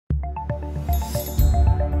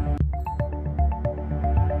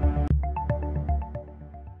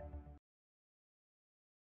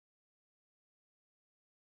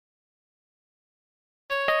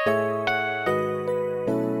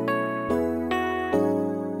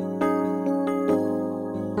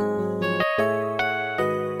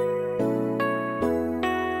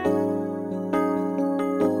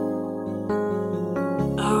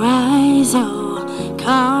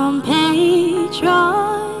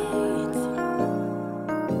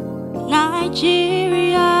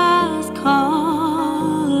Nigeria's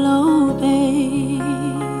call obey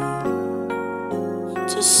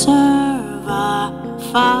to serve our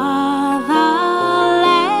fatherland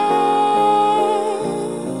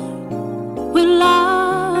with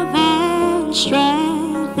love and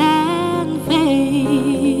strength and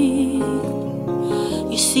faith.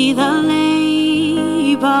 You see the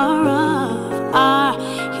labor of our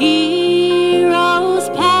heroes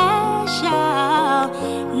past shall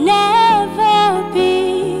never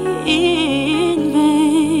be in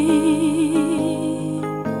vain.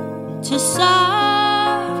 To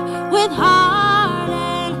serve with heart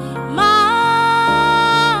and mind,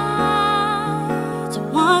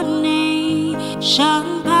 one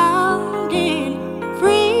nation bound in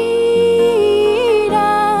freedom,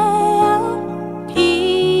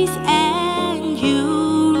 peace and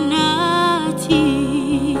unity.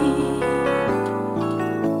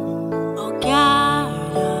 Oh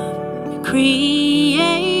God of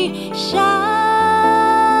creation,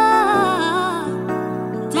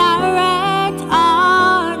 direct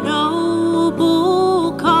our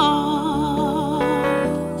noble cause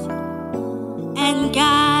and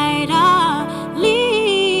guide our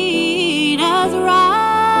leaders right.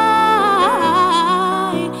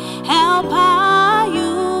 Help our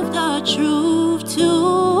youth the truth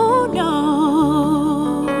to know.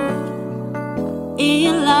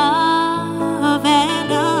 In love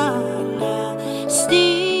and honesty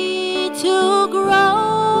to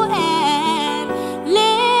grow and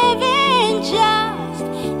live in just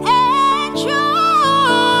and true.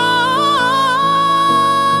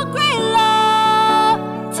 Great love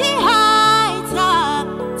to heights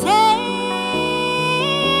attain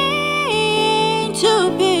to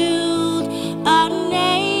build a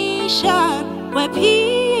nation where peace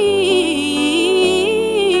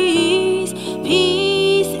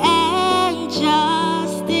and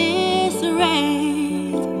justice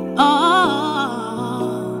reigns.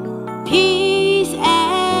 Oh, peace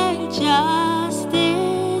and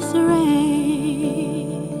justice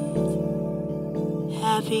reigns.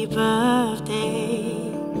 Happy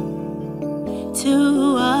birthday to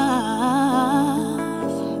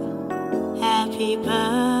us. Happy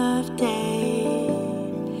birthday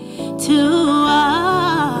to us.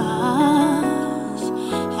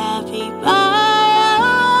 Happy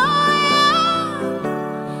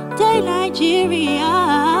birthday, Nigeria.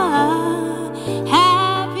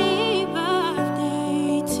 Happy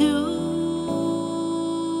birthday to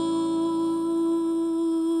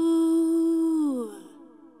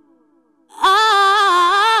us.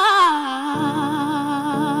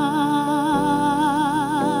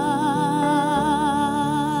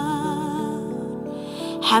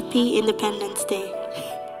 Happy Independence Day.